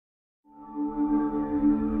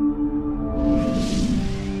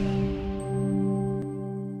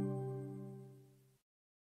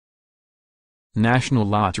National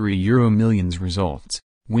Lottery EuroMillions results.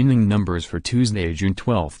 Winning numbers for Tuesday, June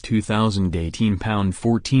 12, 2018.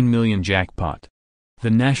 £14 million jackpot. The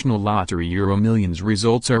National Lottery EuroMillions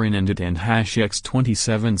results are in and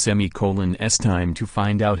 #X27 S time to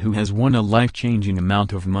find out who has won a life-changing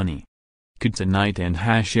amount of money. Could tonight and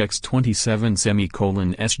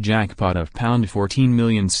 #X27 S jackpot of £14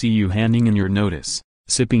 million see you handing in your notice,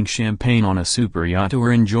 sipping champagne on a super yacht,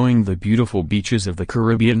 or enjoying the beautiful beaches of the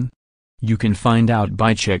Caribbean? You can find out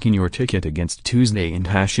by checking your ticket against Tuesday and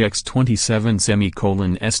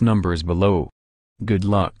 #X27 S numbers below. Good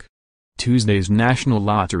luck. Tuesday's National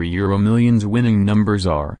Lottery EuroMillions winning numbers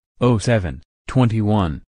are 07,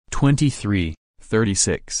 21, 23,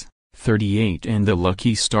 36, 38, and the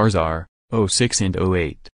lucky stars are 06 and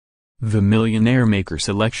 08. The Millionaire Maker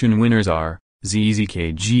selection winners are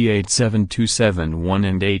ZZKG87271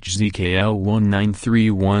 and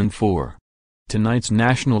HZKL19314. Tonight's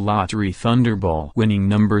National Lottery Thunderball winning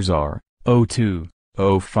numbers are 02,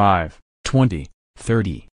 05, 20,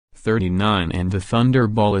 30, 39, and the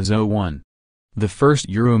Thunderball is 01. The first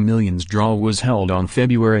EuroMillions draw was held on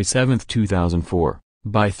February 7, 2004,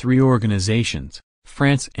 by three organizations,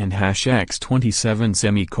 France and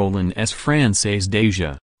 #X27 S Française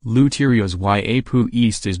d'Asia, Loterios y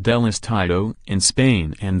Apuestas del Estado in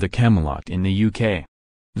Spain, and the Camelot in the UK.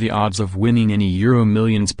 The odds of winning any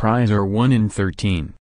EuroMillions prize are 1 in 13.